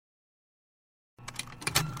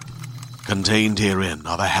Contained herein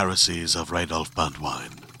are the heresies of Radolf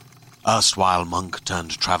Burntwine, erstwhile monk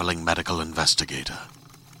turned traveling medical investigator.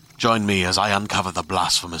 Join me as I uncover the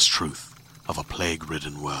blasphemous truth of a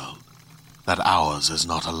plague-ridden world, that ours is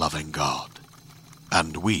not a loving God,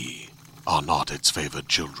 and we are not its favored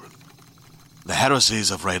children. The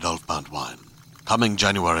heresies of Radolf Burntwine, coming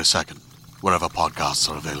January 2nd, wherever podcasts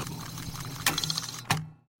are available.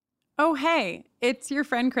 Oh, hey, it's your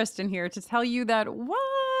friend Kristen here to tell you that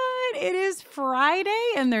it is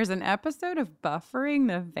Friday and there's an episode of Buffering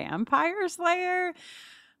the Vampire Slayer.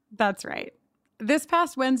 That's right. This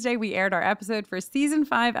past Wednesday, we aired our episode for Season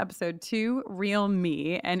 5, Episode 2, Real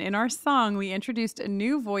Me. And in our song, we introduced a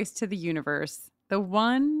new voice to the universe. The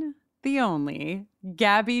one, the only,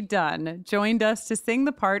 Gaby Dunn joined us to sing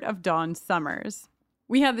the part of Dawn Summers.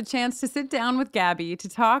 We had the chance to sit down with Gaby to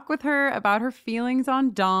talk with her about her feelings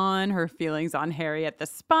on Dawn, her feelings on Harriet the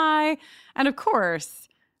Spy, and of course,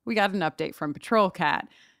 we got an update from Patrol Cat.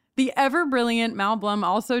 The ever-brilliant Mal Blum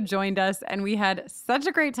also joined us, and we had such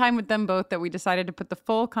a great time with them both that we decided to put the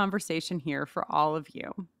full conversation here for all of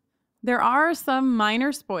you. There are some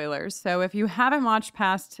minor spoilers, so if you haven't watched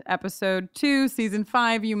past Episode 2, Season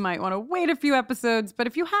 5, you might want to wait a few episodes, but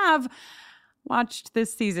if you have watched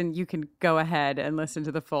this season, you can go ahead and listen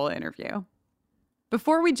to the full interview.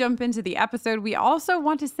 Before we jump into the episode, we also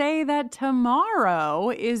want to say that tomorrow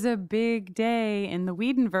is a big day in the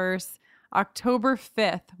Whedonverse. October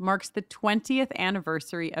 5th marks the 20th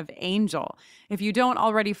anniversary of Angel. If you don't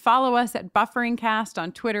already follow us at BufferingCast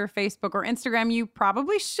on Twitter, Facebook, or Instagram, you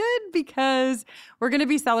probably should, because we're going to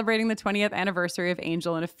be celebrating the 20th anniversary of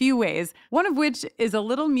Angel in a few ways, one of which is a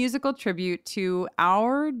little musical tribute to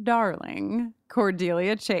our darling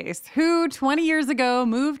Cordelia Chase, who 20 years ago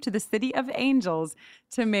moved to the City of Angels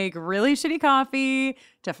to make really shitty coffee,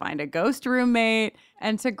 to find a ghost roommate,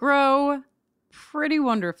 and to grow pretty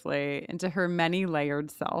wonderfully into her many-layered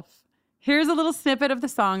self. Here's a little snippet of the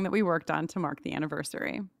song that we worked on to mark the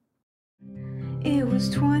anniversary. It was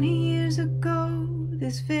 20 years ago,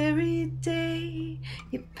 this very day,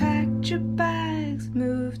 you packed your bags,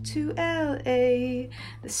 moved to L.A.,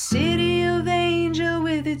 the city of Angel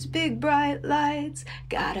with its big bright lights,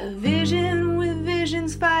 got a vision with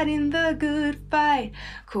visions fighting the good fight.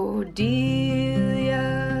 Cordelia,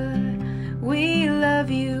 we love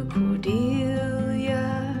you, Cordelia.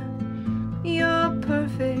 You're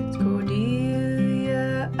perfect,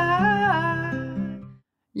 Cordelia.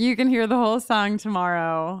 You can hear the whole song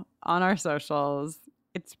tomorrow on our socials.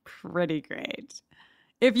 It's pretty great.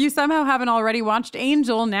 If you somehow haven't already watched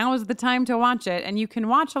Angel, now is the time to watch it. And you can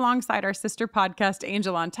watch alongside our sister podcast,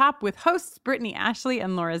 Angel on Top, with hosts Brittany Ashley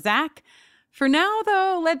and Laura Zach. For now,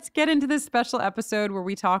 though, let's get into this special episode where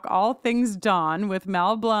we talk all things Dawn with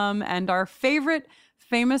Mal Blum and our favorite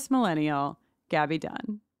famous millennial, Gaby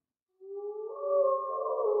Dunn.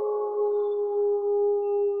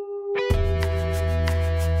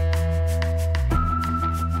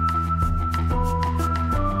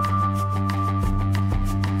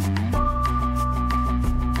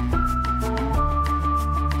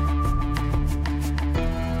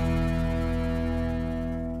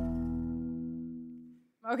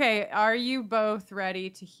 Okay, are you both ready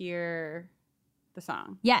to hear the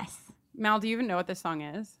song? Yes. Mal, do you even know what this song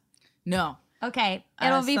is? No. Okay,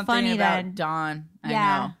 it'll be funny about then. Dawn, I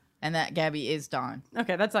Yeah. know. And that Gaby is Dawn.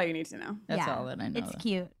 Okay, that's all you need to know. That's Yeah, all that I know. It's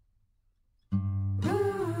cute.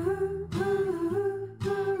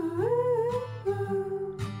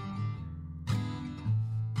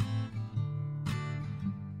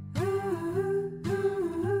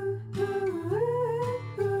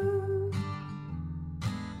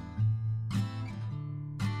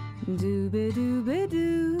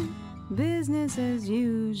 Dooby-dooby-doo, business as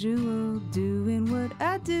usual, doing what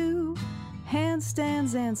I do,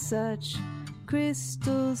 handstands and such,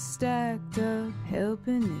 crystals stacked up,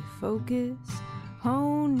 helping me focus,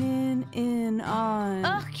 honing in on.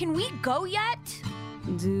 Ugh, can we go yet?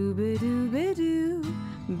 Dooby-dooby-doo,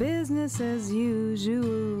 business as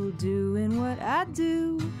usual, doing what I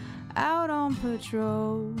do, out on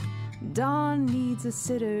patrol. Dawn needs a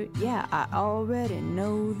sitter, yeah, I already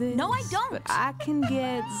know this. No, I don't. But I can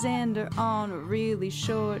get Xander on a really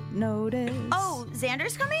short notice. Oh,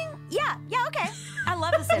 Xander's coming? Yeah, okay. I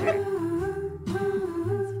love the sitter.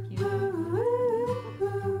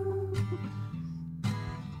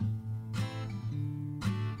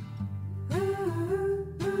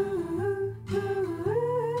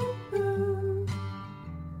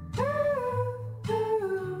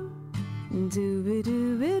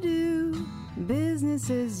 Dooby-dooby-doo, business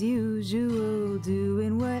as usual,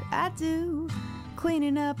 doing what I do,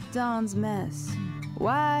 cleaning up Dawn's mess,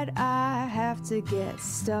 Why'd I have to get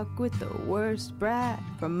stuck with the worst brat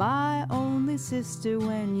from my only sister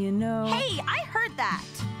when you know? Hey, I heard that.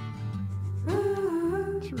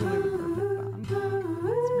 It's really the perfect song.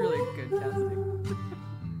 It's really good casting.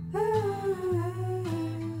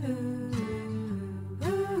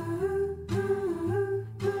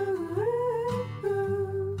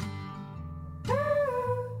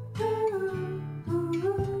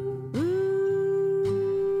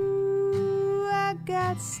 Ooh, I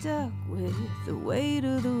got stuck with the weight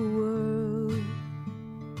of the world.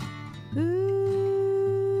 Ooh,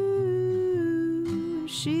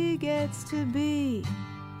 she gets to be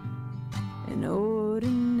an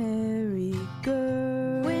ordinary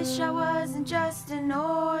girl. Wish I wasn't just an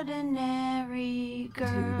ordinary girl.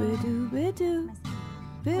 Dooba-dooba-doo.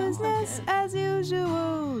 Business as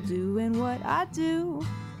usual, doing what I do,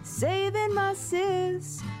 saving my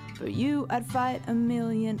sis. For you, I'd fight a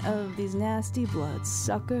million of these nasty blood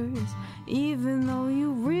suckers, even though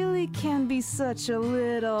you really can be such a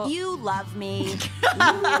little. You love me.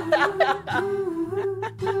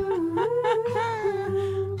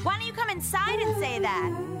 Why don't you come inside and say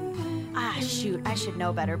that? Ah, shoot, I should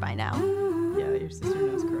know better by now. Yeah, your sister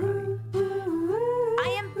knows karate.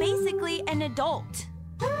 I am basically an adult.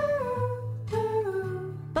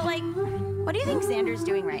 But, like, what do you think Xander's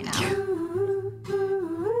doing right now?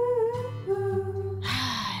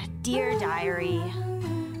 Dear diary.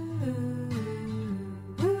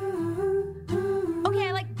 Okay,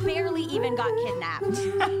 I, like, barely even got kidnapped.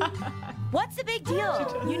 What's the big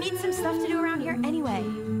deal? You need some stuff to do around here anyway.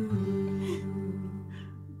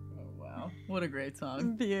 Oh, wow. What a great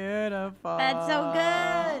song. Beautiful. That's so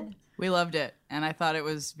good. We loved it, and I thought it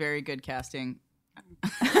was very good casting.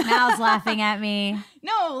 Mal's laughing at me.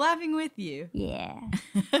 No, laughing with you. Yeah.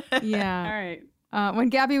 Yeah. All right. When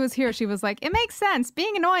Gabby was here, she was like, it makes sense.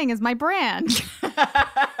 Being annoying is my brand.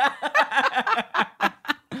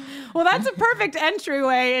 Well, that's a perfect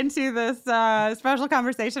entryway into this special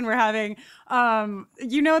conversation we're having.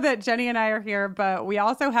 You know that Jenny and I are here, but we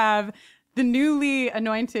also have the newly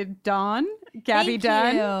anointed Dawn, Gaby Thank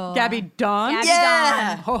Dunn. you. Gaby Dawn. Gabby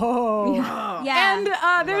Yeah. Oh. Yeah. And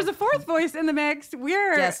there's a fourth voice in the mix.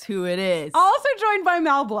 We're Guess who it is? also joined by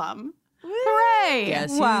Mel Blum. Hooray!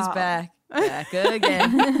 Guess Wow. who's back? Back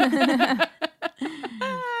again.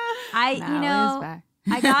 I Mal is back.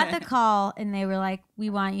 I got the call and they were like, we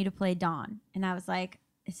want you to play Dawn. And I was like,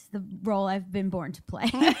 it's the role I've been born to play.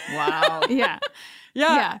 Wow. Yeah.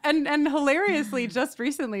 And hilariously, just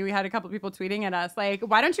recently, we had a couple of people tweeting at us like,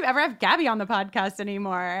 why don't you ever have Gabby on the podcast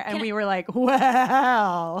anymore? And we were like,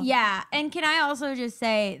 well. Yeah. And can I also just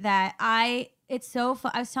say that it's so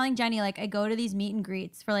fun. I was telling Jenny, like, I go to these meet and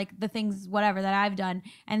greets for like the things, whatever that I've done.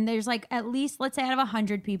 And there's like at least, let's say out of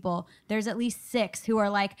 100 people, there's at least 6 who are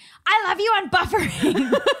like, I love you on buffering.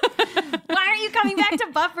 Why aren't you coming back to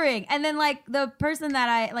buffering? And then like the person that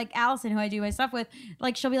I, like Allison, who I do my stuff with,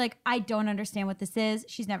 like she'll be like, I don't understand what this is.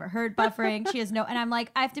 She's never heard buffering. She has no, and I'm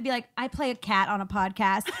like, I have to be like, I play a cat on a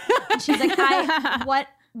podcast. And she's like,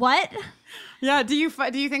 what? Yeah. Do you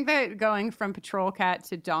think that going from Patrol Cat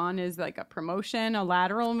to Dawn is like a promotion, a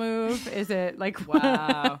lateral move? Is it like,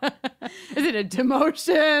 Wow. Is it a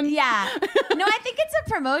demotion? Yeah. No, I think it's a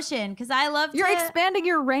promotion because I love You're to. expanding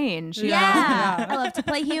your range. Yeah. I love to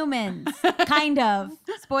play humans. Kind of.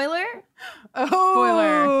 Spoiler?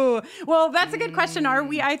 Oh, well, that's a good question. Are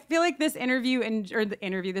we? I feel like this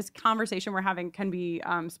this conversation we're having can be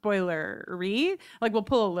spoilery. Like we'll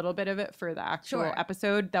pull a little bit of it for the actual Sure.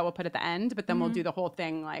 episode that we'll put at the end, but then we'll do the whole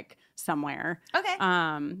thing like somewhere. Okay.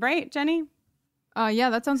 Right, Jenny? Yeah,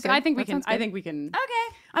 that sounds good. I think we That can. sounds good. I think we can.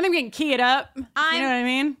 Okay. I think we can key it up. You know what I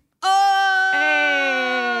mean? Oh.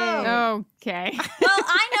 Okay. Well,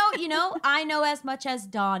 I know as much as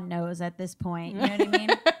Dawn knows at this point. You know what I mean?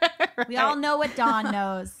 We all know what Dawn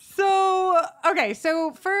knows. So, okay.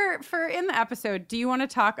 So for in the episode, do you want to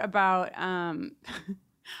talk about,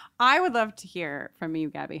 I would love to hear from you,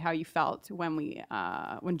 Gabby, how you felt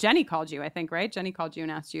when Jenny called you, I think, right? Jenny called you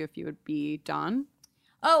and asked you if you would be Dawn.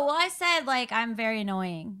 Oh, well, I said, like, I'm very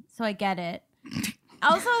annoying, so I get it.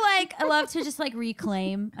 Also, like, I love to just, like,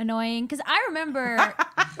 reclaim annoying. Because I remember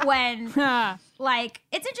when, like,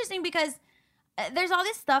 it's interesting because there's all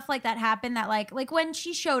this stuff, like, that happened that, like when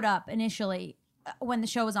she showed up initially, when the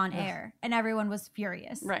show was on air, and everyone was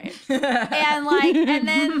furious. Right. And, like, and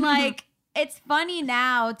then, like, it's funny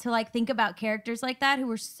now to like think about characters like that who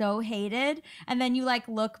were so hated, and then you like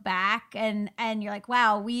look back and you're like,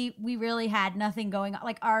 wow, we really had nothing going on.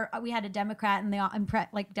 Like we had a Democrat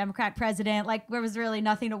like Democrat president. Like there was really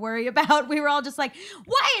nothing to worry about. We were all just like,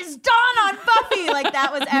 why is Dawn on Buffy? Like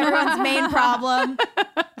that was everyone's main problem.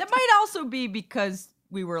 That might also be because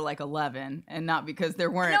we were like 11 and not because there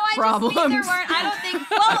weren't No, I problems. just mean there weren't. I don't think.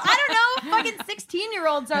 Well, I don't know. Fucking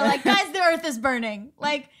 16-year-olds are like, guys, the Earth is burning.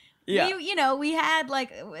 Like. Yeah. We had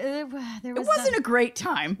like there was. It wasn't a great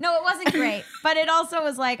time. No, it wasn't great, but it also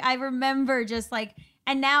was like I remember just like,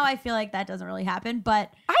 and now I feel like that doesn't really happen.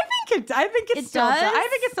 But I think it still does? does. I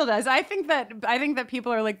think it still does. I think that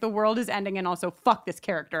people are like, the world is ending, and also fuck this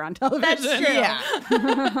character on television. That's true.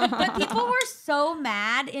 Yeah. but people were so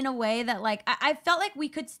mad in a way that like I felt like we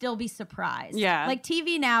could still be surprised. Yeah. Like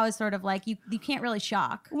TV now is sort of like you can't really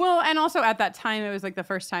shock. Well, and also at that time, it was like the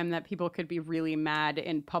first time that people could be really mad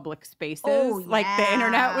in public spaces. Oh, Like the yeah.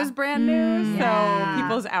 internet was brand new. Yeah. So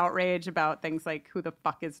people's outrage about things like, who the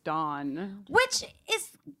fuck is Dawn? Which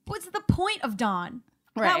was the point of Dawn.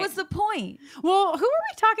 That Right. was the point. Well, who were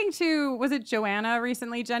we talking to? Was it Joanna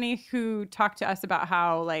recently, Jenny, who talked to us about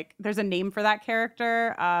how like there's a name for that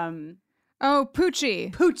character? Oh,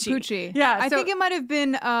 Poochie. Poochie. Yeah, I so- think it might have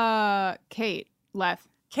been Kate Leth.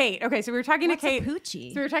 Kate. Okay, so we were talking What's to Kate. a poochie?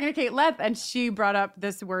 So we were talking to Kate Leth, and she brought up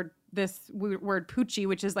this word poochie,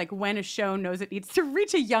 which is like when a show knows it needs to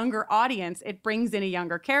reach a younger audience, it brings in a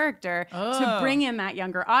younger character to bring in that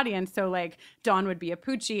younger audience. So like Dawn would be a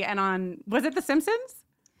poochie, and was it The Simpsons?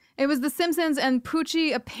 It was The Simpsons, and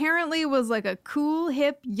Poochie apparently was like a cool,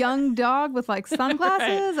 hip, young dog with like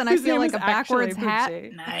sunglasses, and I Whose feel name like a was actually backwards hat.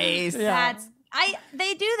 Poochie. Nice. Yeah.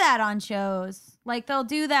 They do that on shows. Like they'll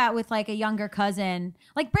do that with like a younger cousin,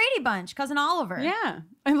 like Brady Bunch, cousin Oliver. Yeah,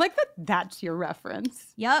 I like that. That's your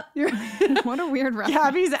reference. Yep. What a weird reference.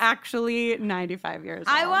 Gabby's actually 95 years old.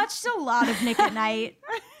 I watched a lot of Nick at Night.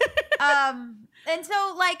 And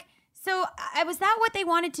so like, was that what they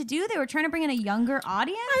wanted to do? They were trying to bring in a younger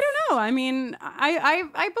audience? I don't know. I mean, I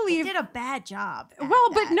They believe. did a bad job. at Well,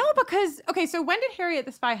 but that. no, because okay. So when did Harriet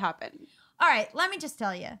the Spy happen? All right, let me just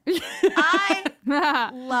tell you. I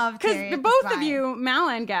loved Because Harriet the both Spy. of you, Mal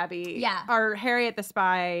and Gabby, Yeah. are Harriet the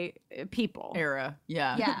Spy people. Era.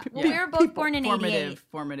 Yeah. Yeah. Well, we were both born in 88.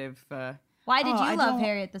 Formative. Why did Oh, you I love don't-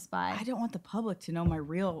 Harriet the Spy? I don't want the public to know my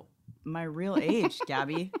real age,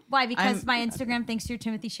 Gabby. Why? Because my Instagram thinks you're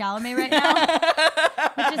Timothy Chalamet right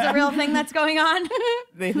now, which is a real thing that's going on.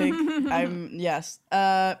 They think I'm yes.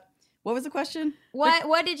 What was the question?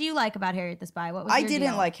 What did you like about Harriet the Spy? What was I your didn't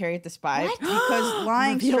deal? like Harriet the Spy What? because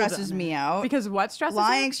lying Revealed stresses on me it. out. Because what stresses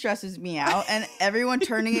lying you? stresses me out, and everyone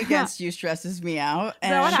turning against you stresses me out. Is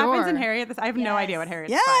that what And happens in Sure. Harriet the Spy? I have no Yes. idea what Harriet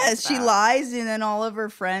the Spy yes, is she about. lies, and then all of her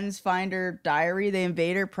friends find her diary. They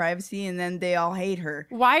invade her privacy, and then they all hate her.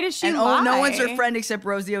 Why does she And lie? oh, no one's her friend except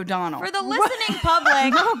Rosie O'Donnell. For the listening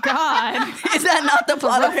public, Oh God. Is that not the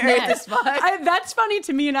plot of Harriet the Spy? That's funny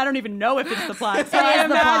to me, and I don't even know if it's the plot. So It I is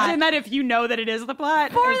the imagine plot. that if you know that it is the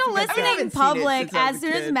plot. for it's the a good listening haven't seen it public, since I was as a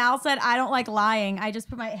soon as kid. Mal said, "I don't like lying," I just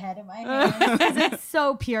put my head in my hands because it's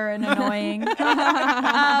so pure and annoying.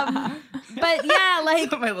 But yeah,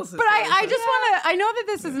 like My little sister But I was just want to. I know that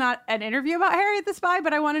this is not an interview about Harriet the Spy,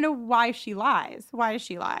 but I want to know why she lies. Why does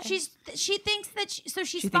she lie? she thinks that she She thinks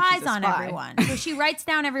she's spies a on spy. everyone. So she writes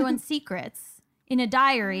down everyone's secrets in a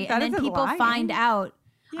diary, That and then isn't people lying. find out.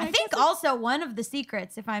 Yeah, I I think also one of the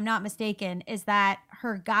secrets, if I'm not mistaken, is that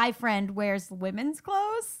her guy friend wears women's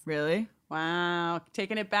clothes. really. Wow,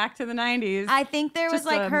 taking it back to the 90s. I think there was Just,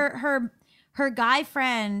 like her guy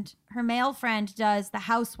friend, her male friend does the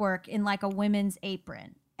housework in like a women's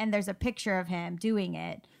apron. And there's a picture of him doing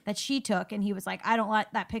it that she took, and he was like, "I don't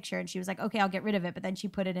like that picture," and she was like, "Okay, I'll get rid of it." But then she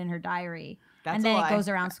put it in her diary, That's and a then lie. it goes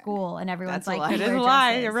around school, and everyone's That's a like, lie. it "You is a wear lie.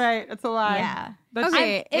 dresses." You're right. It's a lie. Yeah. That's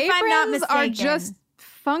Okay, if I'm not aprons are mistaken- just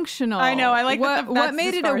functional. I know, I like that what that's made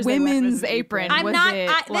as it far a as they went was women's an apron. apron. I'm Was not. it,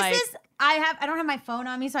 This is. I don't have my phone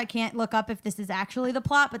on me, so I can't look up if this is actually the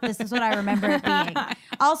plot. But this is what I remember it being.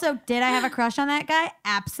 Also, did I have a crush on that guy?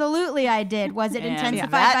 Absolutely, I did. Was it And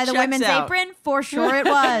intensified that by the checks women's out. apron? For sure, it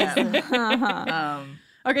was.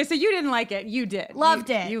 Okay, so you didn't like it. You did.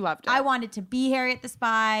 Loved it. You loved it. I wanted to be Harriet the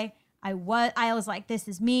Spy. I was like, this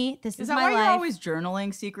is me. This Is is that my why life. you're always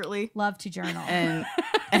journaling secretly? Love to journal.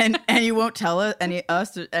 And you won't tell any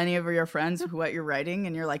of your friends what you're writing,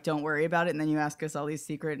 and you're like, don't worry about it, and then you ask us all these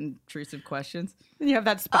secret intrusive questions. You have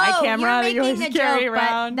that spy camera that you always carry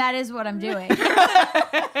around. But that is what I'm doing.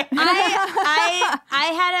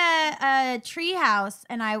 I had a tree house,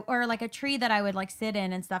 or like a tree that I would like sit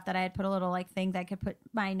in and stuff that I had put a little like thing that I could put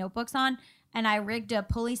my notebooks on. and I rigged a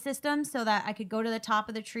pulley system so that I could go to the top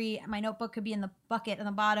of the tree. And my notebook could be in the bucket on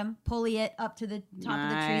the bottom, pulley it up to the top of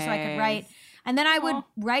the tree so I could write. And then I would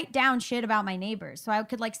write down shit about my neighbors, so I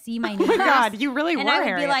could like see my neighbors. Oh my God, you really and were I would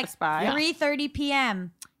Harriet be like, the Spy. 3:30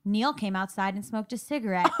 p.m. Neil came outside and smoked a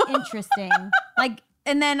cigarette. Interesting. Like,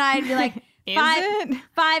 and then I'd be like,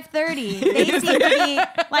 5:30. They seem to be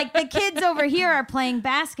like, the kids over here are playing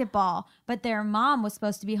basketball, but their mom was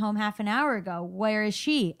supposed to be home half an hour ago. Where is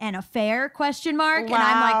she? An affair? Question mark. Wow. And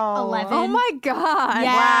I'm like 11. Oh my God.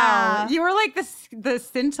 Yeah. Wow. You were like the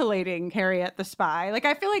scintillating Harriet the Spy. Like,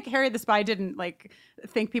 I feel like Harriet the Spy didn't like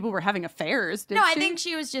think people were having affairs, did No, she? I think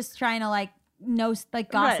she was just trying to like know,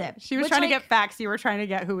 like, gossip. Right. She was Which, trying to like, get facts. You were trying to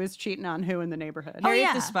get who was cheating on who in the neighborhood. Harriet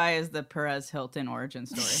yeah. the Spy is the Perez Hilton origin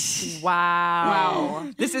story. Wow.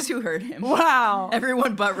 This is who heard him. Wow.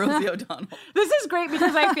 Everyone but Rosie O'Donnell. This is great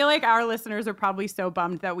because I feel like our listeners are probably so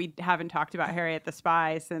bummed that we haven't talked about Harriet the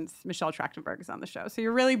Spy since Michelle Trachtenberg is on the show. So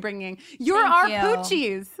you're really bringing, you're Thank our you.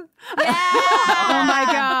 poochies. Yeah. Oh my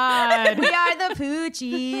God. We are the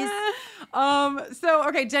poochies. So,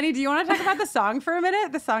 okay, Jenny, do you want to talk about the song for a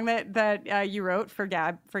minute? The song that you wrote for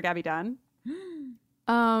Gaby Dunn?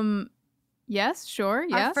 Yes, sure.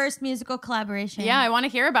 Yes. Our first musical collaboration. Yeah, I want to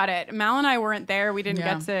hear about it. Mal and I weren't there. We didn't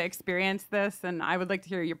Yeah. get to experience this, and I would like to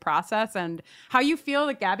hear your process and how you feel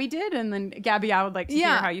that Gaby did, and then Gaby, I would like to hear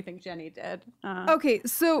how you think Jenny did. Okay,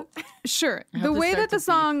 so sure. have The to way start that the to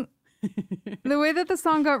song the way that the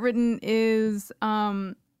song got written is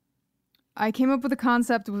I came up with a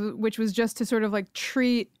concept which was just to sort of like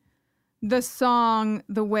treat the song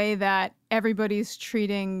the way that everybody's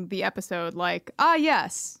treating the episode, like,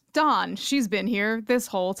 yes, Dawn, she's been here this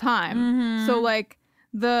whole time. So like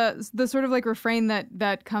the sort of like refrain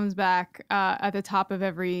that comes back at the top of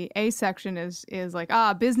every A section is like,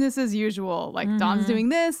 business as usual, like Dawn's doing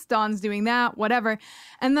this, Dawn's doing that, whatever.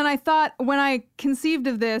 And then I thought, when I conceived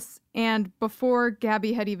of this and before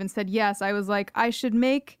Gaby had even said yes, I was like, I should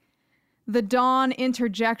make the Dawn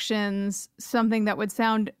interjections something that would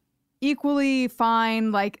sound equally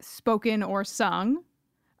fine, like spoken or sung.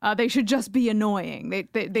 They should just be annoying.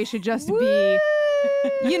 They should just be,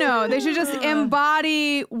 they should just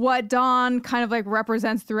embody what Dawn kind of like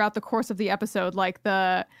represents throughout the course of the episode. Like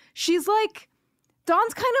Dawn's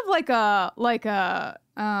kind of like a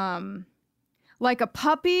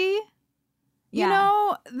puppy,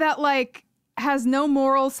 that like has no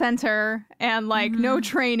moral center and like no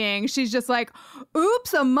training. She's just like,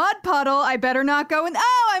 oops, a mud puddle. I better not go in.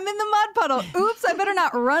 Oh, I'm in the mud puddle. Oops, I better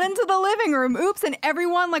not run into the living room. Oops. And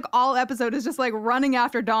everyone, like all episode, is just like running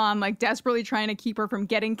after Dawn, like desperately trying to keep her from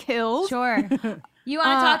getting killed. Sure. You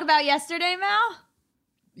want to talk about yesterday, Mal?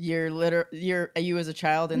 You as a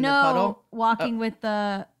child in the puddle? Walking with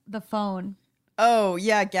the phone. Oh,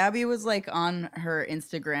 yeah. Gaby was like on her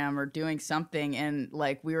Instagram or doing something, and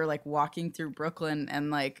like we were like walking through Brooklyn, and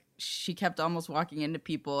like she kept almost walking into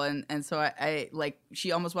people, and so I like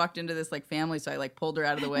she almost walked into this like family, so I like pulled her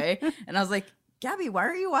out of the way, and I was like, Gaby, why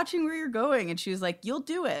are you watching where you're going? And she was like, you'll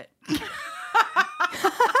do it.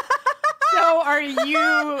 So are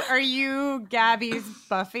you Gaby's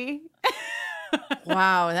Buffy?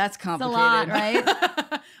 Wow, that's It's a complicated. lot, right?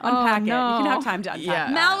 Unpack it. no. You can have time to unpack Yeah.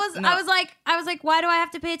 it. Mal was, no. I was like, why do I have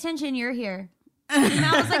to pay attention? You're here. And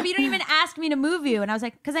Mal was like, but you don't even ask me to move you. And I was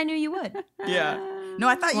like, because I knew you would. Yeah. No,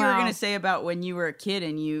 I thought you were Wow. gonna say about when you were a kid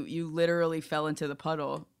and you literally fell into the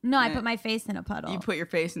puddle. No, I put my face in a puddle. You put your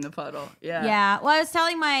face in the puddle. Yeah. Yeah. Well, I was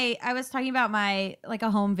talking about my, like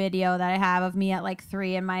a home video that I have of me at like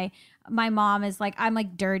 3, and my mom is like, I'm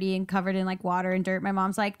like dirty and covered in like water and dirt. My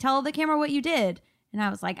mom's like, tell the camera what you did. And I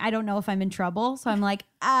was like, I don't know if I'm in trouble. So I'm like,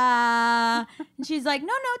 And she's like,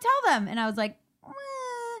 no, tell them. And I was like,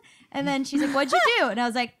 and then she's like, what'd you do? And I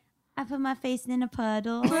was like, I put my face in a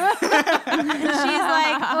puddle. And she's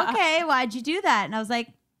like, okay, why'd you do that? And I was like,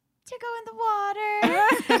 to go in the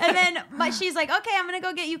water. And then she's like, okay, I'm going to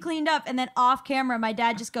go get you cleaned up. And then off camera, my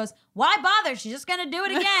dad just goes, why bother? She's just going to do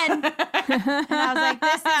it again. And I was like,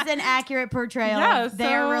 this is an accurate portrayal of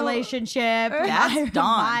their relationship. That's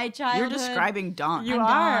Dawn. My childhood. You're describing Dawn. You I'm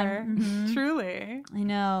are. done. Truly. I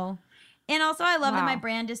know. And also, I love that my Wow.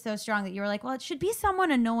 brand is so strong that you were like, well, it should be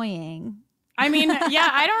someone annoying. I mean, yeah,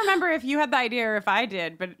 I don't remember if you had the idea or if I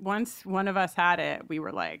did, but once one of us had it, we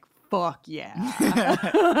were like, fuck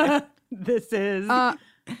yeah. This is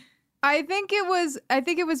I think it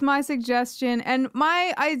was my suggestion, and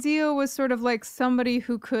my idea was sort of like somebody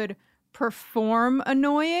who could perform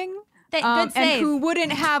annoying. Good And save. who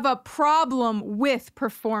wouldn't have a problem with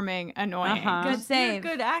performing annoying. Uh-huh. Good You're a save.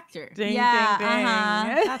 good actor. ding, Yeah, ding,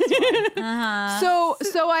 ding. That's fine. Uh-huh. So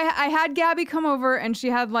So I had Gaby come over and she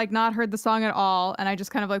had like not heard the song at all, and I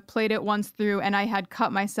just kind of like played it once through, and I had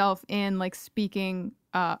cut myself in like speaking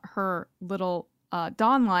her little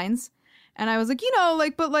Dawn lines, and I was like,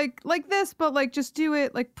 but like this, but like just do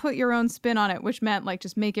it, like put your own spin on it, which meant like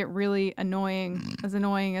just make it really annoying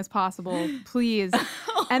as possible, please.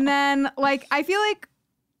 And then like I feel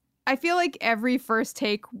like every first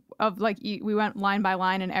take of like we went line by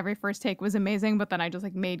line, and every first take was amazing, but then I just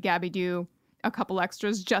like made Gaby do a couple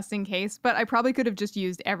extras just in case. But I probably could have just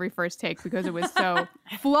used every first take because it was so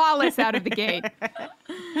flawless out of the gate.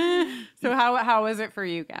 So how was it for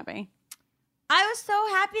you, Gaby? I was so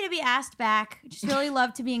happy to be asked back. Just really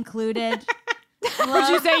love to be included. Would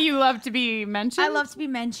you say you love to be mentioned? I love to be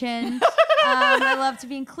mentioned. I love to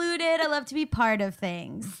be included. I love to be part of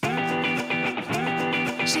things.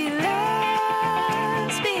 She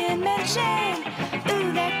loves being mentioned.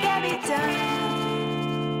 Ooh, that Gaby Dunn.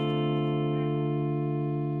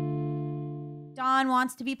 Dawn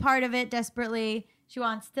wants to be part of it desperately. She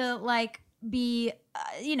wants to like be,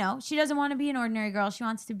 she doesn't want to be an ordinary girl. She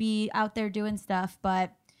wants to be out there doing stuff.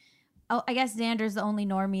 But I guess Xander's the only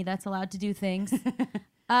normie that's allowed to do things.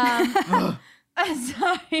 Sorry.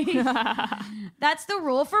 That's the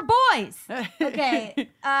rule for boys. Okay.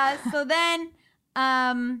 So then,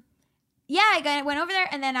 I went over there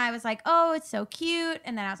and then I was like, oh, it's so cute.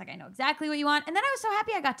 And then I was like, I know exactly what you want. And then I was so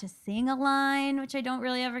happy I got to sing a line, which I don't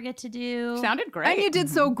really ever get to do. Sounded great. And you did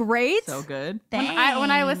so great. So good. When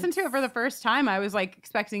I listened to it for the first time, I was like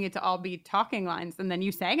expecting it to all be talking lines, and then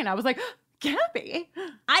you sang, and I was like, Gaby.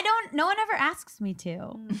 No one ever asks me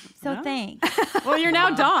to. So thanks. Well, you're now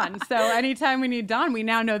Dawn. So anytime we need Dawn, we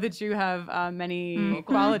now know that you have many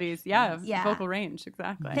qualities. Yeah, vocal range.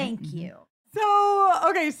 Exactly. Thank you.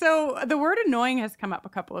 So the word annoying has come up a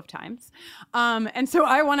couple of times. And so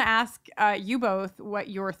I want to ask you both what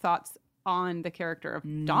your thoughts on the character of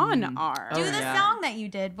Dawn are. Do the song that you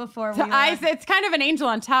did before So we it's kind of an Angel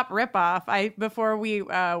on Top ripoff. Before we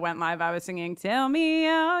went live, I was singing "Tell Me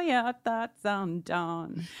All Your Thoughts on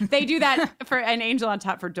Dawn." They do that for an Angel on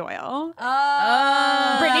Top for Doyle.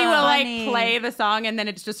 Oh, Brittany will funny. like play the song, and then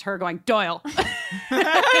it's just her going Doyle.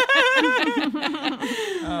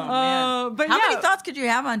 But How many thoughts could you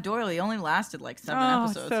have on Doyle? He only lasted like 7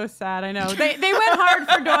 episodes. So sad. I know. They went hard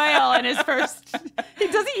for Doyle in his first. He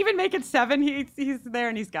doesn't even make it 7. He's there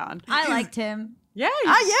and he's gone. I liked him. Yeah.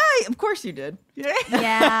 Yeah, of course you did.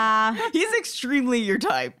 Yeah. He's extremely your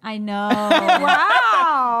type. I know.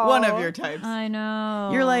 Wow. One of your types. I know.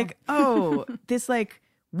 You're like, oh, this like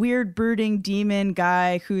weird brooding demon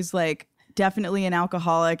guy who's like definitely an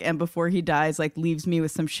alcoholic, and before he dies, like leaves me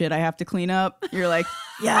with some shit I have to clean up. You're like,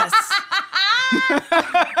 yes.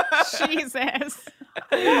 Jesus.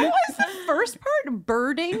 What was the first part?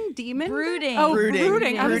 Birding? Demon? Brooding. Oh, Brooding.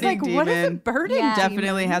 brooding. I was Brooding like, what is a demon. birding? Yeah.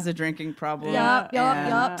 Definitely has a drinking problem. Yup.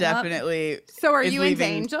 And definitely. So are is you into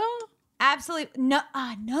leaving- Angel? Absolutely. No.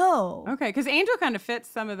 No. Okay, because Angel kind of fits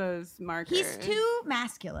some of those markers. He's too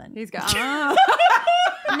masculine. He's got.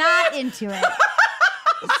 Not into it.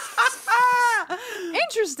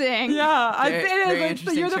 Interesting. Yeah, Very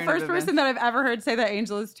interesting you're the turn of first events. person that I've ever heard say that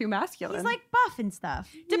Angel is too masculine. He's like buff and stuff.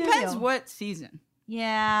 Depends Ew. what season.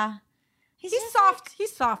 Yeah. He's just soft.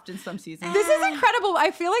 He's soft in some seasons. This is incredible.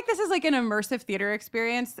 I feel like this is like an immersive theater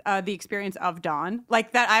experience, the experience of Dawn.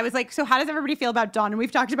 Like that, I was like, so how does everybody feel about Dawn? And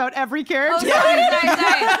we've talked about every character. Oh,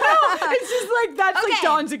 sorry. It's just like, that's like Okay.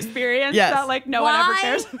 Dawn's experience Yes. that like no one ever Why?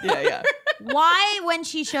 cares. Yeah. Why, when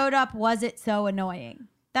she showed up, was it so annoying?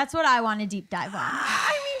 That's what I want to deep dive on.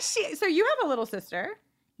 I mean, so you have a little sister.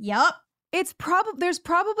 Yup. There's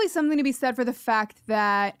probably something to be said for the fact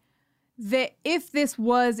that if this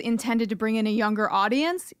was intended to bring in a younger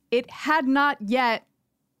audience, it had not yet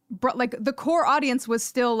like the core audience was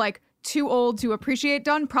still like too old to appreciate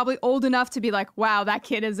Dunn, probably old enough to be like, wow, that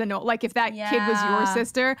kid is like if that kid was your Yeah.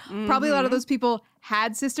 sister, probably a lot of those people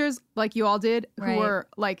had sisters like you all did who Right. were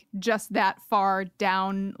like just that far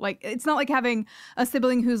down. Like it's not like having a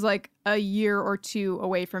sibling who's like a year or two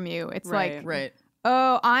away from you. It's like Right.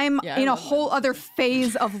 oh, I'm Yeah, I in a love whole other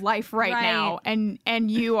phase of life right Right. now, and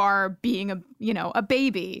you are being a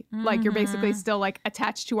baby, like you're basically still like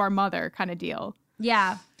attached to our mother kind of deal.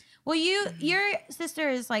 Yeah. Well, your sister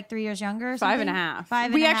is like 3 years younger or 5 something? and a half. 5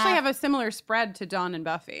 and we a actually half. have a similar spread to Dawn and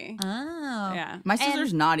Buffy. Oh. Yeah. My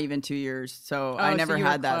sister's not even 2 years, so I so never you were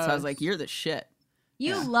had that. So I was close. like, you're the shit.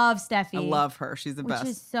 You love Steffi. I love her. She's the Which best.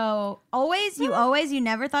 is so... You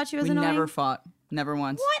never thought she was We annoying? never fought. Never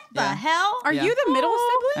once. What the Yeah. hell? Are Yeah. you the middle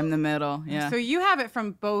sibling? I'm the middle. Yeah. So you have it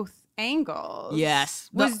from both angles. Yes.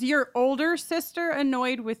 Was your older sister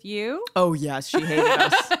annoyed with you? Oh, yes. She hated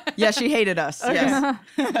us. Yeah, she hated us. Yes.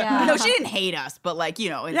 Yeah. No, she didn't hate us, but like,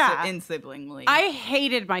 in siblingly. I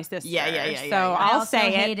hated my sister. Yeah. So Yeah. I I'll also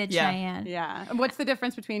say hated it. Cheyenne. Yeah. What's the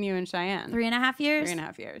difference between you and Cheyenne? 3.5 years.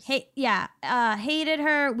 3.5 years. Hated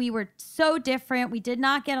her. We were so different. We did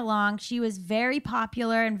not get along. She was very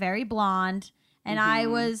popular and very blonde. And I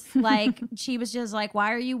was like, she was just like,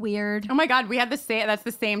 why are you weird? Oh my God, we had the same. That's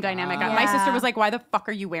the same dynamic. My sister was like, "Why the fuck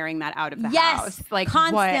are you wearing that out of the house?" Like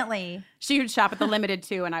constantly. What? She would shop at the Limited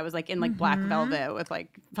too, and I was like in like black velvet with like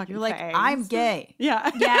fucking. You're like, fangs. I'm gay. Yeah,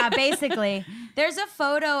 Yeah, basically. There's a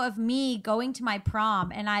photo of me going to my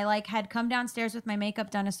prom, and I like had come downstairs with my makeup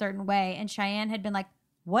done a certain way, and Cheyenne had been like,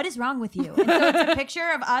 "What is wrong with you?" And so it's a picture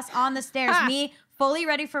of us on the stairs, me fully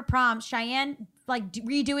ready for prom, Cheyenne like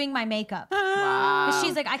redoing my makeup. Wow. Because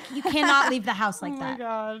she's like, you cannot leave the house like Oh that. my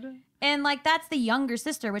God. And like that's the younger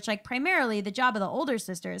sister, which like primarily the job of the older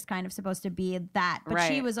sister is kind of supposed to be that. But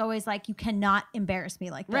she Right. was always like, you cannot embarrass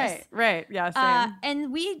me like this. Right. Yeah, same.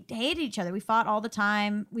 And we hated each other. We fought all the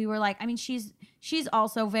time. We were like, I mean, she's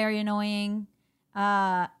also very annoying,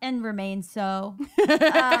 and remains so. We're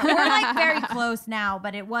like very close now,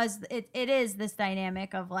 but it is this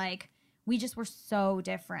dynamic of like we just were so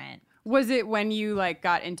different. Was it when you like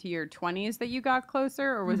got into your 20s that you got closer,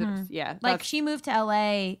 or was it? Yeah, Like she moved to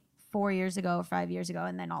LA 4 years ago or 5 years ago,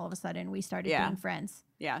 and then all of a sudden we started being friends.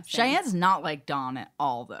 Yeah, same. Cheyenne's not like Dawn at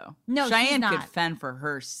all, though. No, she's Cheyenne could not. fend for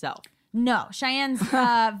herself. No, Cheyenne's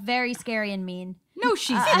very scary and mean. No,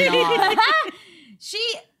 she's not.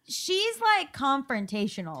 She's like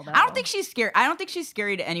confrontational though. I don't think she's scared. I don't think she's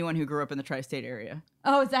scary to anyone who grew up in the tri-state area.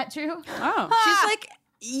 Oh, is that true? Oh, She's like,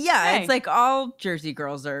 Hey. it's like all Jersey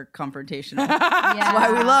girls are confrontational. Yeah. That's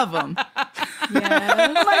why we love them. Oh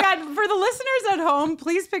my God! For the listeners at home,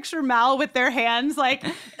 please picture Mal with their hands like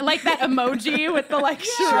that emoji with the like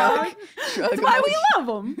shrug. That's why we love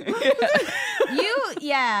them.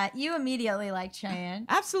 You immediately liked Cheyenne.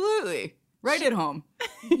 Absolutely. Right at home.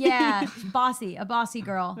 Yeah, a bossy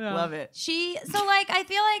girl. Love it. I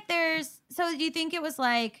feel like do you think it was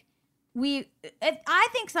like I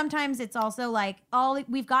think sometimes it's also like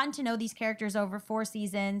we've gotten to know these characters over 4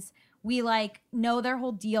 seasons. We like know their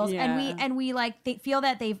whole deals and we like feel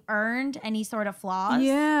that they've earned any sort of flaws.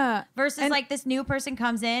 Yeah. Versus like this new person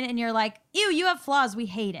comes in and you're like, ew, you have flaws. We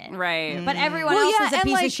hate it. Right. But everyone Well, else yeah, is a and,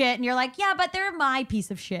 piece like- of shit. And you're like, yeah, but they're my piece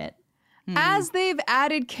of shit. As they've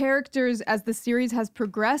added characters as the series has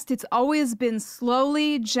progressed, it's always been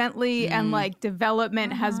slowly, gently, and like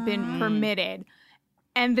development has been permitted.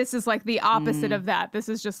 And this is like the opposite of that. This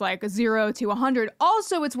is just like a 0 to 100.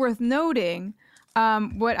 Also, it's worth noting,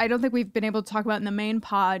 what I don't think we've been able to talk about in the main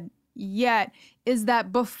pod yet, is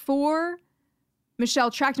that before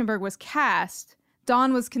Michelle Trachtenberg was cast,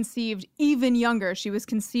 Dawn was conceived even younger. She was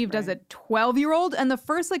conceived as a 12-year-old, and the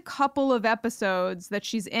first like couple of episodes that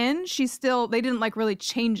she's in, they didn't like really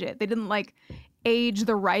change it. They didn't like age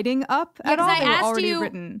the writing up at all. I They were asked already you,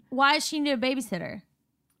 written. why does she need a babysitter?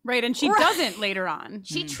 Right, and she doesn't later on.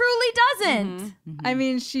 She truly doesn't. I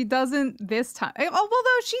mean, she doesn't this time.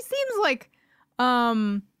 Although she seems like,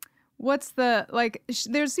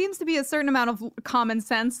 there seems to be a certain amount of common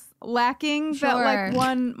sense lacking that like Sure.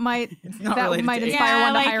 one might not that related might to inspire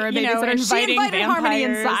one to hire a babysitter. She inviting invited Harmony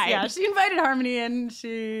vampires. inside. Yeah, she invited Harmony in.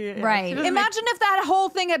 Right. she doesn't Imagine if that whole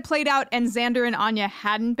thing had played out and Xander and Anya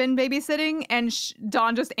hadn't been babysitting and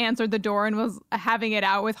Dawn just answered the door and was having it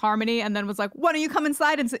out with Harmony and then was like, "Why don't you come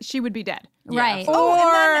inside?" And she would be dead. Right. Or Oh, and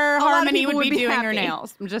then a lot of Harmony people would be doing her happy.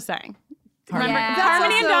 nails. I'm just saying. Harmony. Yeah. That's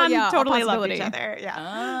Harmony and also, Dunn yeah, a totally loved possibility. each other. Yeah.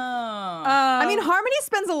 Oh. I mean, Harmony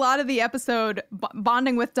spends a lot of the episode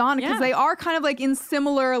bonding with Dawn because Yeah. they are kind of like in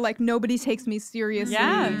similar, like nobody takes me seriously,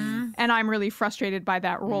 Yes. and I'm really frustrated by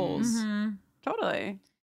that roles. Totally.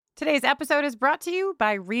 Today's episode is brought to you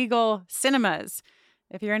by Regal Cinemas.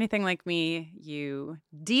 If you're anything like me, you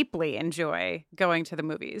deeply enjoy going to the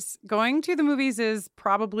movies. Going to the movies is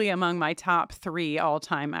probably among my top 3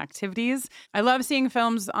 all-time activities. I love seeing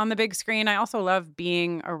films on the big screen. I also love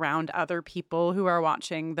being around other people who are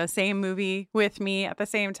watching the same movie with me at the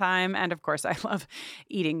same time. And of course, I love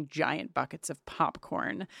eating giant buckets of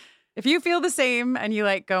popcorn. If you feel the same and you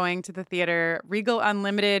like going to the theater, Regal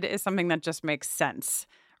Unlimited is something that just makes sense.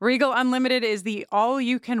 Regal Unlimited is the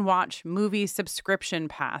all-you-can-watch movie subscription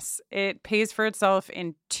pass. It pays for itself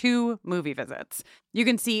in 2 movie visits. You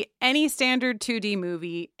can see any standard 2D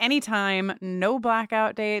movie anytime, no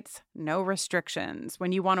blackout dates, no restrictions.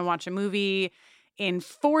 When you want to watch a movie in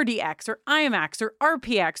 4DX or IMAX or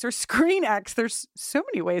RPX or ScreenX. There's so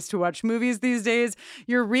many ways to watch movies these days.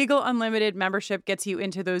 Your Regal Unlimited membership gets you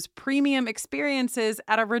into those premium experiences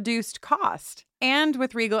at a reduced cost. And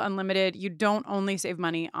with Regal Unlimited, you don't only save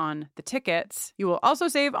money on the tickets, you will also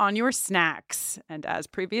save on your snacks. And as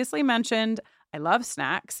previously mentioned, I love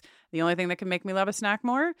snacks. The only thing that can make me love a snack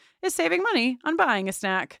more is saving money on buying a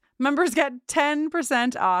snack. Members get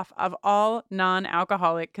 10% off of all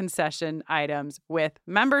non-alcoholic concession items with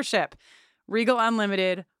membership. Regal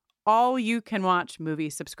Unlimited, all you can watch movie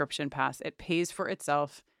subscription pass. It pays for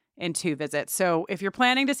itself in 2 visits. So if you're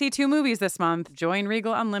planning to see 2 movies this month, join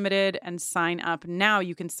Regal Unlimited and sign up now.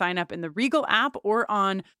 You can sign up in the Regal app or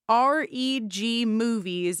on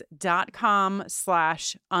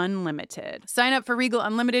regmovies.com/unlimited. Sign up for Regal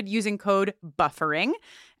Unlimited using code BUFFERING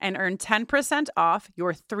and earn 10% off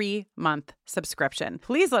your 3-month subscription.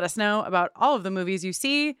 Please let us know about all of the movies you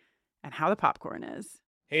see and how the popcorn is.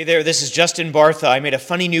 Hey there, this is Justin Bartha. I made a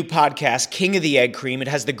funny new podcast, King of the Egg Cream. It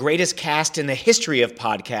has the greatest cast in the history of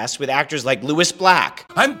podcasts with actors like Louis Black.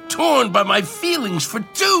 I'm torn by my feelings for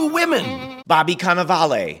 2 women. Bobby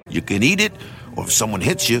Cannavale. You can eat it, or if someone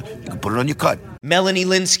hits you, you can put it on your cut. Melanie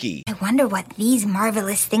Linsky. I wonder what these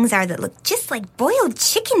marvelous things are that look just like boiled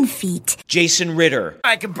chicken feet. Jason Ritter.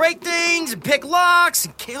 I can break things and pick locks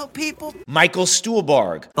and kill people. Michael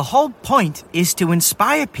Stuhlbarg. The whole point is to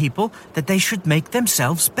inspire people that they should make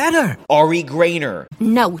themselves better. Ari Grainer.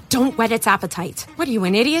 No, don't whet its appetite. What are you,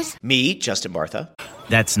 an idiot? Me, Justin Bartha.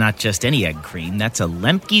 That's not just any egg cream, that's a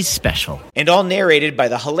Lemke's special. And all narrated by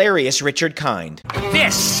the hilarious Richard Kind.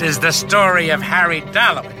 This is the story of Harry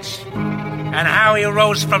Dalowitz and how he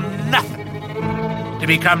rose from nothing to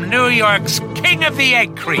become New York's King of the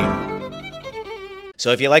Egg Cream.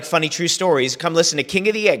 So if you like funny true stories, come listen to King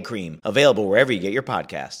of the Egg Cream, available wherever you get your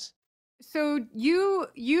podcasts. So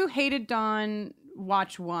you hated Dawn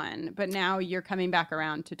Watch 1, but now you're coming back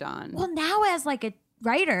around to Dawn. Well, now as like a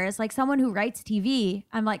writer, as like someone who writes TV,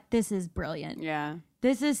 I'm like, this is brilliant. Yeah.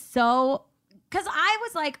 This is so, because I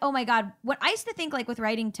was like, oh my God, what I used to think like with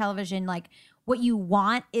writing television, like what you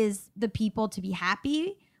want is the people to be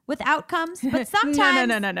happy with outcomes. But sometimes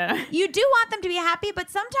No. You do want them to be happy, but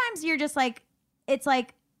sometimes you're just like, it's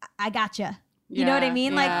like, I gotcha. You know what I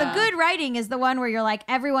mean? Like the good writing is the one where you're like,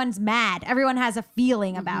 everyone's mad. Everyone has a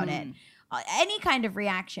feeling about it. Any kind of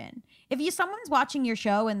reaction. If someone's watching your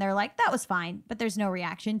show and they're like, that was fine, but there's no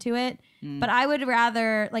reaction to it. But I would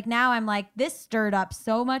rather, like now I'm like, this stirred up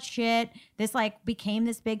so much shit. This like became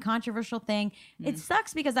this big controversial thing. It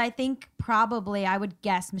sucks because I think probably I would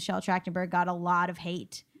guess Michelle Trachtenberg got a lot of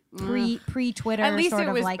hate. Pre-Twitter, at least sort it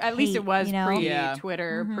of was. like at least hate, it was you know?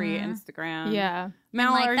 pre-Twitter, pre-Instagram. Yeah.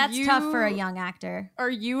 Mel, like, are that's you, tough for a young actor. Are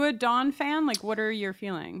you a Dawn fan? Like, what are your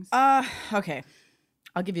feelings? Okay.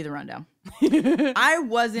 I'll give you the rundown. I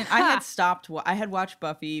had watched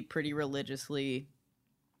Buffy pretty religiously,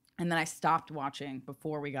 and then I stopped watching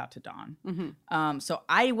before we got to Dawn. So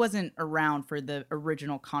I wasn't around for the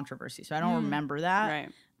original controversy, so I don't remember that.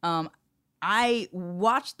 Right. I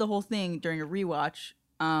watched the whole thing during a rewatch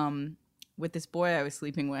with this boy I was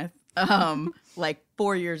sleeping with like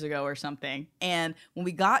 4 years ago or something. And when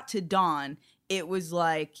we got to Dawn, it was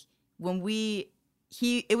like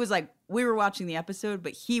it was like we were watching the episode,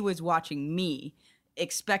 but he was watching me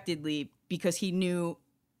expectedly because he knew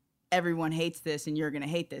everyone hates this and you're going to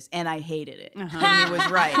hate this. And I hated it. And he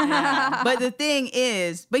was right. But the thing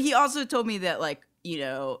is, but he also told me that like, you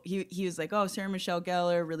know, he was like, oh, Sarah Michelle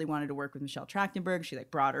Gellar really wanted to work with Michelle Trachtenberg. She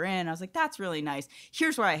like brought her in. I was like, that's really nice.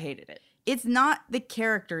 Here's where I hated it. It's not the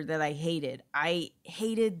character that I hated. I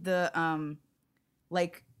hated the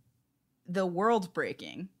like the world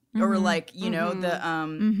breaking or like, you know, the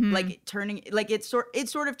like turning like it sort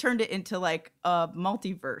of turned it into like a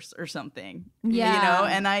multiverse or something. Yeah. You know,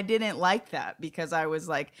 and I didn't like that because I was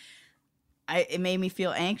like it made me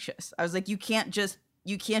feel anxious. I was like, you can't just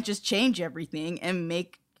change everything and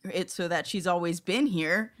make it so that she's always been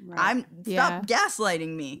here. Right. Stop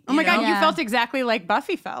gaslighting me. Oh my God, you felt exactly like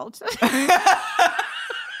Buffy felt.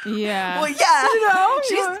 Yeah. Well, yeah. You know,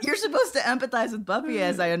 you're supposed to empathize with Buffy,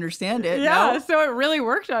 as I understand it. Yeah. No? So it really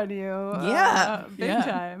worked on you. Yeah. Big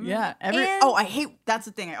time. Yeah. I hate. That's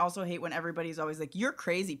the thing. I also hate when everybody's always like, "You're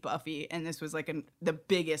crazy, Buffy," and this was like the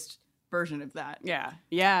biggest version of that. Yeah.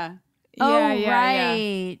 Yeah.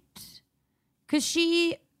 Right. Because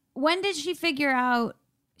when did she figure out?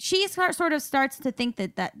 She sort of starts to think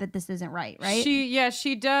that this isn't right.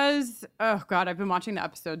 She does. Oh God, I've been watching the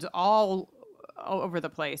episodes all over the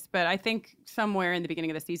place, but I think somewhere in the beginning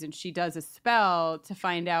of the season she does a spell to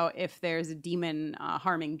find out if there's a demon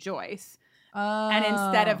harming Joyce, And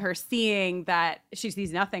instead of her seeing that, she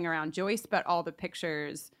sees nothing around Joyce, but all the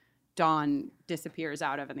pictures Dawn disappears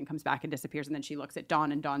out of and then comes back and disappears. And then she looks at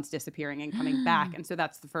Dawn and Dawn's disappearing and coming back. And so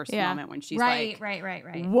that's the first moment when she's right, like,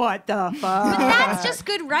 right. What the fuck? But that's just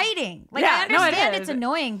good writing. Like, I understand it's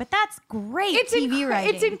annoying, but that's great TV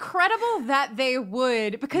writing. It's incredible that they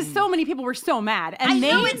would, because so many people were so mad. And I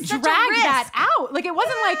know, they it's such a dragged risk. that out. Like, it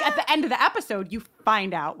wasn't like at the end of the episode, you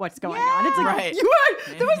find out what's going on. It's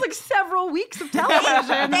like, there was like several weeks of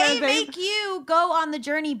television. They make you go on the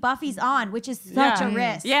journey Buffy's on, which is such a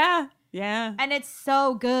risk. Yeah. And it's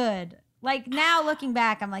so good. Like, now looking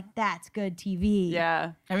back, I'm like, that's good TV.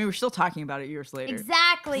 Yeah. I mean, we're still talking about it years later.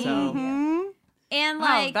 Exactly. So. And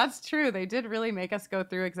like, that's true. They did really make us go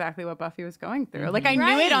through exactly what Buffy was going through. Like, I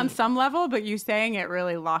knew it on some level, but you saying it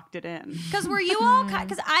really locked it in. Because were you all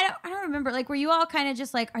because I don't remember, like, were you all kind of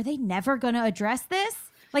just like, are they never gonna address this?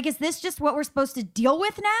 Like, is this just what we're supposed to deal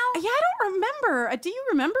with now? Yeah, I don't remember. Do you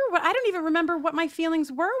remember what? I don't even remember what my feelings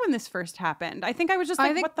were when this first happened. I think I was just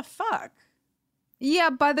like, what the fuck? Yeah,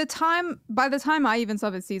 by the time I even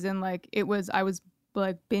saw this season, like I was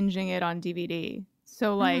like binging it on DVD.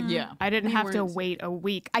 So like, I didn't have to wait a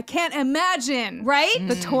week. I can't imagine,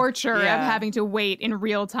 the torture of having to wait in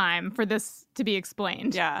real time for this to be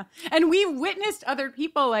explained. Yeah, and we've witnessed other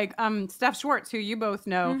people like Steph Schwartz, who you both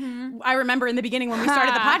know. I remember in the beginning when we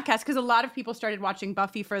started the podcast, because a lot of people started watching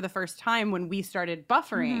Buffy for the first time when we started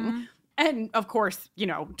buffering. And of course,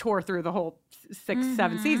 tore through the whole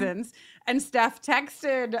 6-7 seasons. And Steph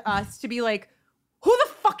texted us to be like, who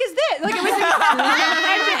the fuck is this? Like, it was,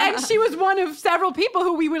 and she was one of several people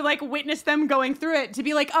who we would like witness them going through it to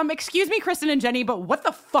be like, excuse me, Kristen and Jenny, but what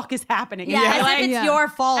the fuck is happening? Yeah, as if it's your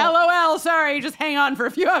fault. LOL, sorry, just hang on for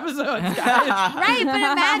a few episodes, guys. Right, but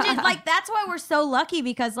imagine, like, that's why we're so lucky,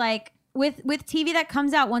 because like with TV that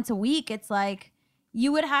comes out once a week, it's like,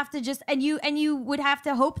 you would have to just, and you would have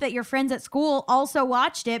to hope that your friends at school also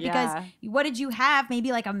watched it, because what did you have?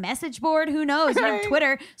 Maybe like a message board? Who knows? You have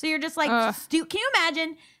Twitter. So you're just like, can you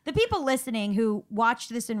imagine the people listening who watched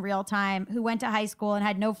this in real time, who went to high school and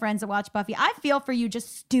had no friends that watched Buffy? I feel for you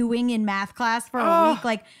just stewing in math class for a week.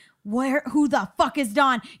 Like, who the fuck is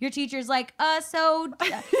Dawn? Your teacher's like, the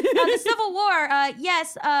Civil War,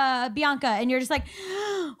 yes, Bianca. And you're just like,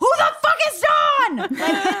 who the fuck is Dawn? Like,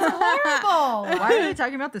 it's horrible. Why are they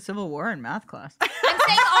talking about the Civil War in math class? I'm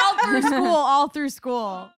saying all through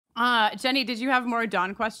school. Jenny, did you have more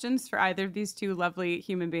Dawn questions for either of these two lovely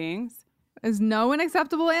human beings? Is no an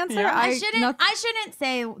acceptable answer? Yeah. I shouldn't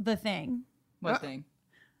say the thing. What thing?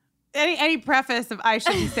 Any preface of I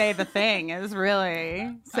shouldn't say the thing is really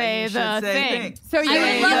say the thing. So I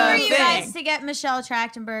would love for you guys to get Michelle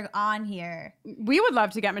Trachtenberg on here. We would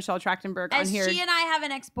love to get Michelle Trachtenberg on here. She and I have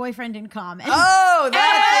an ex-boyfriend in common. Oh,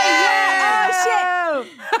 that's Oh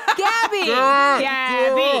shit, Gaby.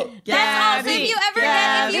 Gabby. That's also, if you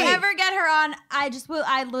ever get her on, I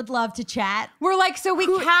would love to chat. We're like, so we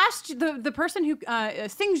cast the person who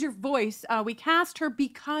sings your voice. We cast her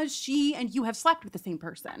because she and you have slept with the same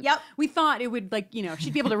person. Yep. We thought it would, like,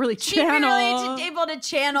 she'd be able to really She'd be channel. really able to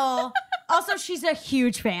channel. Also, she's a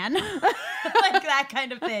huge fan. Like that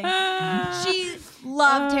kind of thing. She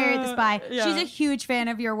loved Harriet the Spy. Yeah. She's a huge fan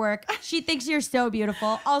of your work. She thinks you're so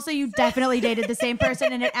beautiful. Also, you definitely dated the same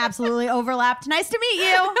person and it absolutely overlapped. Nice to meet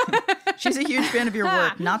you. She's a huge fan of your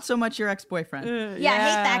work. Not so much your ex-boyfriend. Yeah, I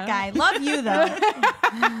hate that guy. Love you though.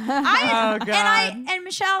 And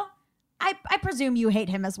Michelle, I presume you hate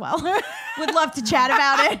him as well. Would love to chat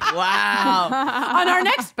about it. Wow. On our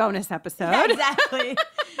next bonus episode. Yeah, exactly.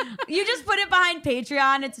 You just put it behind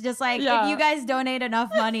Patreon. It's just like, if you guys donate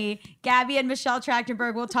enough money, Gaby and Michelle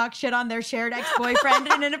Trachtenberg will talk shit on their shared ex-boyfriend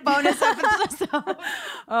in a bonus episode.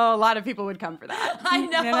 Oh, a lot of people would come for that. I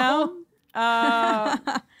know.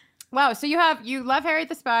 Wow. So you love Harriet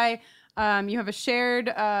the Spy. You have a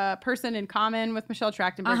shared person in common with Michelle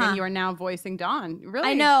Trachtenberg, and you are now voicing Dawn. Really,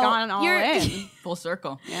 I know. gone all in. Full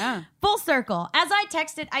circle. Yeah. Full circle. As I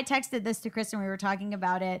texted this to Kristen. We were talking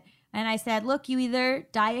about it, and I said, "Look, you either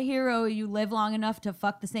die a hero, or you live long enough to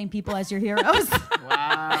fuck the same people as your heroes."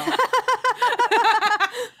 Wow.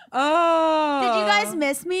 Oh. Did you guys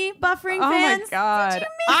miss me, buffering fans? Oh my God. Did you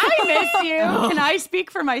miss I miss you. Can I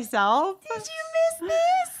speak for myself? Did you miss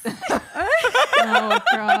this? Oh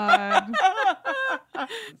God.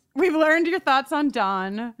 We've learned your thoughts on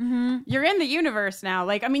Dawn. Mm-hmm. You're in the universe now.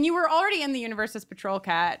 Like, I mean, you were already in the universe as Patrol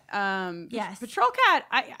Cat. Yes. Patrol Cat,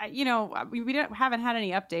 we haven't had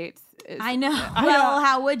any updates. I know. Well,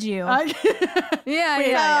 how would you?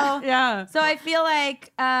 Yeah. So I feel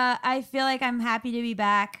like I'm happy to be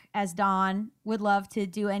back as Dawn. Would love to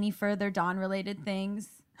do any further Dawn related things.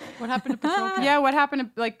 What happened to Patrol Cat? Yeah, what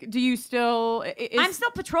happened to, like, do you still... I'm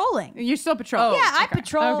still patrolling. You're still patrolling? Yeah, I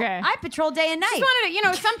patrol. Okay. I patrol day and night. Just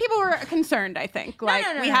wanted to, some people were concerned, I think. Like,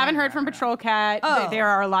 we haven't heard from Patrol Cat. Oh. There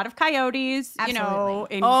are a lot of coyotes,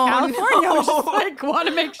 Absolutely. in California. No. I just, like, want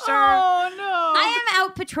to make sure. Oh, no. I am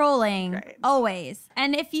out patrolling always.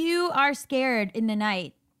 And if you are scared in the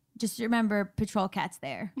night, just remember Patrol Cat's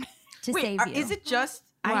there to save you. Is it just...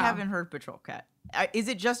 I haven't heard Patrol Cat. Is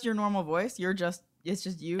it just your normal voice? It's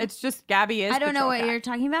just you? It's just Gaby is I don't know what Patrol Cat. you're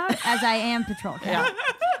talking about, as I am Patrol Cat.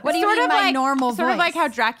 What do you Sort mean of by like, normal voice? Sort of like how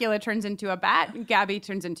Dracula turns into a bat, Gaby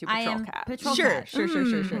turns into I Patrol am Cat. Patrol Sure.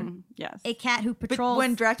 Cat. Yes. A cat who patrols But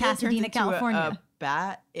when Dracula Pasadena, turns into California. a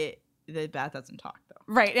bat, the bat doesn't talk, though.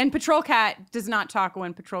 Right, and Patrol Cat does not talk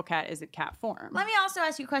when Patrol Cat is at cat form. Let me also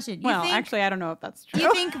ask you a question. Actually, I don't know if that's true.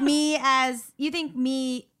 You think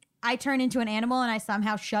I turn into an animal and I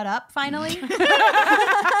somehow shut up finally?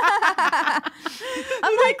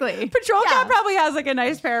 Unlikely. Patrol Cat probably has like a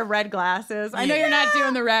nice pair of red glasses. I know you're not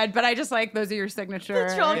doing the red, but I just like those are your signature.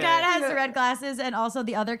 Patrol Cat has the red glasses, and also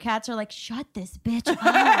the other cats are like, "Shut this bitch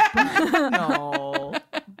up." No.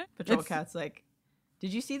 Patrol Cat's like,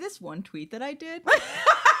 did you see this one tweet that I did?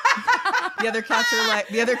 The other cats are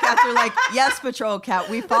like, yes, Patrol Cat,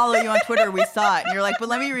 we follow you on Twitter, we saw it. And you're like, but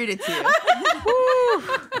let me read it to you. My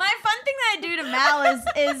fun thing that I do to Mal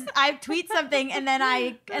is I tweet something and then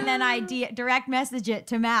I direct message it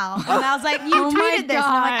to Mal. And Mal's like, you tweeted this. And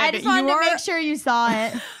I'm like, I just wanted to make sure you saw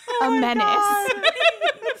it. A menace.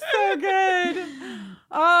 It's so good.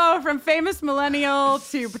 Oh, from famous millennial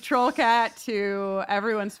to Patrol Cat to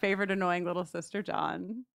everyone's favorite annoying little sister,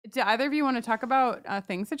 John. Do either of you want to talk about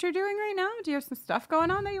things that you're doing right now? Do you have some stuff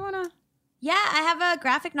going on that you want to? Yeah, I have a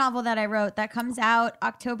graphic novel that I wrote that comes out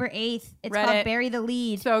October 8th. It's called Bury the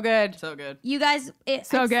Lead. So good. So good. You guys, it's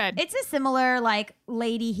good. It's a similar like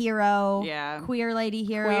lady hero, queer lady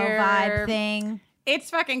hero vibe thing.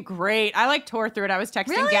 It's fucking great. I like tore through it. I was texting.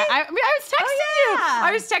 Really? I was texting you.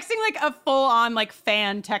 I was texting like a full on like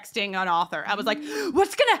fan texting an author. I was like,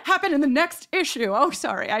 "What's gonna happen in the next issue?" Oh,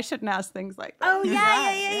 sorry, I shouldn't ask things like that. Oh yeah.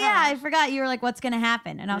 I forgot you were like, "What's gonna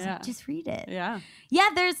happen?" And I was like, "Just read it." Yeah.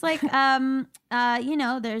 There's like,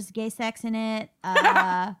 there's gay sex in it.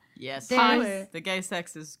 Yes, the gay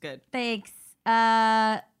sex is good. Thanks.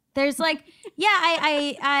 There's like,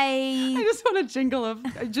 I just want a jingle of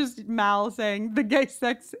just Mal saying the gay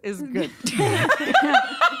sex is good.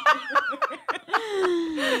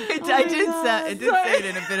 I did say it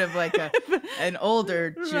in a bit of like an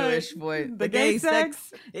older Jewish voice. The gay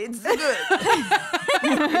sex, it's good.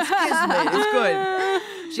 It's kismet. It's good.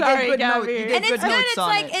 Sorry, Gaby. And it's good.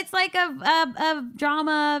 It's like a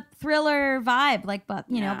drama thriller vibe, like, but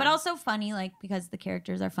but also funny, like because the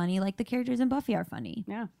characters are funny, like the characters in Buffy are funny.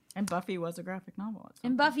 Yeah. And Buffy was a graphic novel.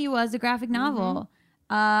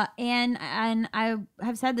 And I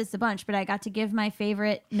have said this a bunch, but I got to give my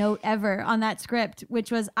favorite note ever on that script,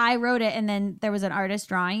 which was I wrote it and then there was an artist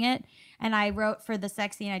drawing it. And I wrote for the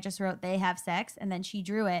sex scene, I just wrote they have sex, and then she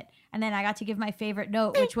drew it. And then I got to give my favorite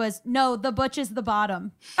note, which was, no, the butch is the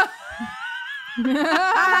bottom. USA!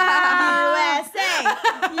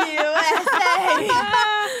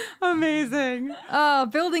 Amazing. Oh,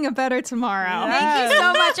 building a better tomorrow. Thank you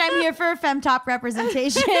so much. I'm here for femtop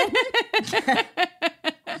representation.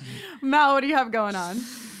 Mal, what do you have going on?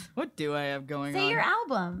 What do I have going on? Say your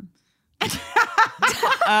album. Tell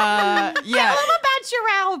them about your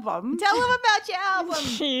album. Tell them about your album.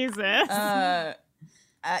 Jesus. I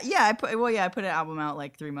put an album out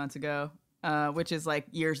like 3 months ago. Which is like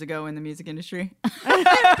years ago in the music industry. People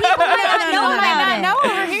might not know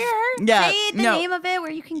over here. Yeah, say the name of it where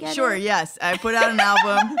you can get it. Sure, yes. I put out an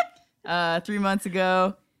album 3 months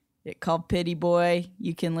ago. It's called Pity Boy.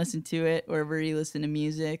 You can listen to it wherever you listen to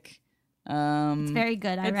music. It's very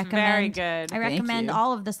good. I recommend. Very good. I recommend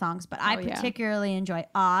all of the songs, but I particularly enjoy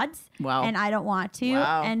Odds. Wow. And I Don't Want To.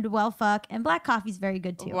 Wow. And Well Fuck. And Black Coffee's very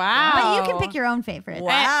good too. Wow. But you can pick your own favorite.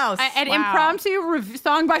 Wow. An impromptu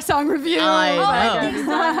song by song review. I know. I was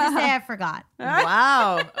going to say I forgot.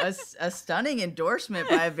 Wow. A stunning endorsement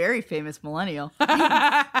by a very famous millennial. And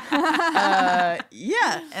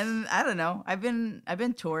I don't know. I've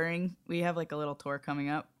been touring. We have like a little tour coming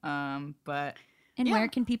up. But and where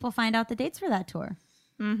can people find out the dates for that tour?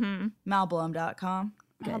 Malblum.com.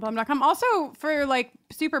 Malblum.com. Also, for like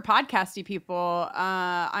super podcasty people,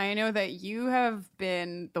 I know that you have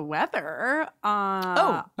been the weather.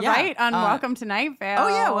 Right on Welcome to Night Vale. Oh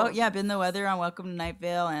yeah, well yeah, been the weather on Welcome to Night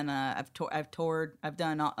Vale, and I've toured. I've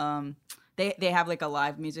done. They have like a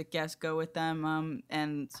live music guest go with them,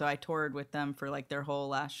 and so I toured with them for like their whole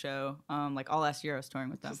last show. Like all last year, I was touring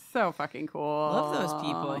with them. So fucking cool. Love those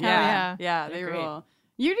people. Yeah, they great. rule.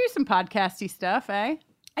 You do some podcasty stuff, eh?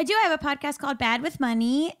 I do. I have a podcast called Bad with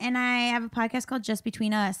Money, and I have a podcast called Just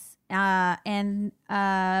Between Us. And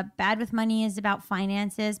Bad with Money is about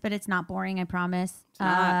finances, but it's not boring, I promise.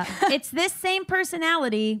 It's this same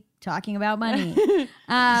personality talking about money.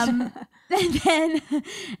 and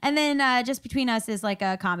then Just Between Us is like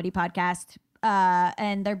a comedy podcast,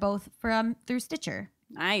 and they're both through Stitcher.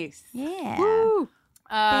 Nice. Yeah. Woo.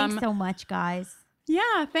 Thanks so much, guys.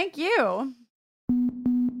 Yeah, thank you.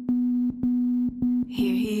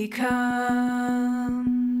 Here he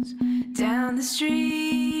comes down the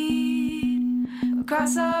street,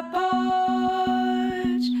 across our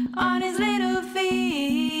porch, on his little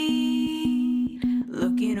feet,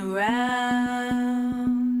 looking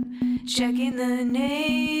around, checking the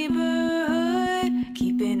neighborhood,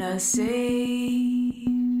 keeping us safe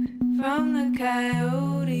from the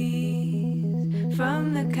coyotes,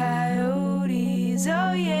 from the coyotes.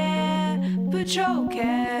 Oh yeah, Patrol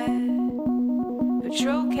Cat.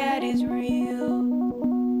 Patrol Cat is real.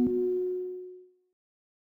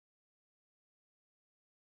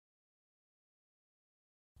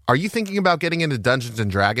 Are you thinking about getting into Dungeons &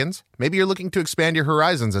 Dragons? Maybe you're looking to expand your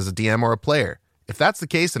horizons as a DM or a player. If that's the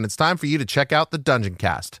case, then it's time for you to check out the Dungeon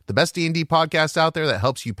Cast, the best D&D podcast out there that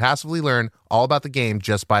helps you passively learn all about the game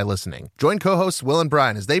just by listening. Join co-hosts Will and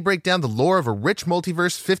Brian as they break down the lore of a rich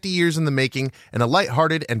multiverse 50 years in the making in a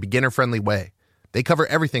lighthearted and beginner-friendly way. They cover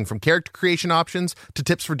everything from character creation options to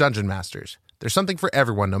tips for dungeon masters. There's something for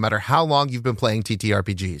everyone, no matter how long you've been playing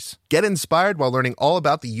TTRPGs. Get inspired while learning all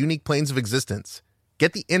about the unique planes of existence.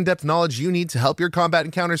 Get the in-depth knowledge you need to help your combat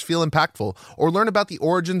encounters feel impactful, or learn about the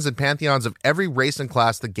origins and pantheons of every race and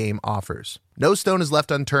class the game offers. No stone is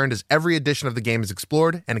left unturned as every edition of the game is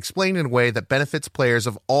explored and explained in a way that benefits players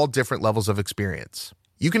of all different levels of experience.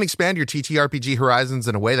 You can expand your TTRPG horizons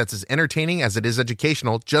in a way that's as entertaining as it is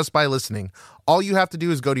educational just by listening. All you have to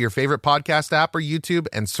do is go to your favorite podcast app or YouTube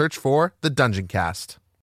and search for The Dungeon Cast.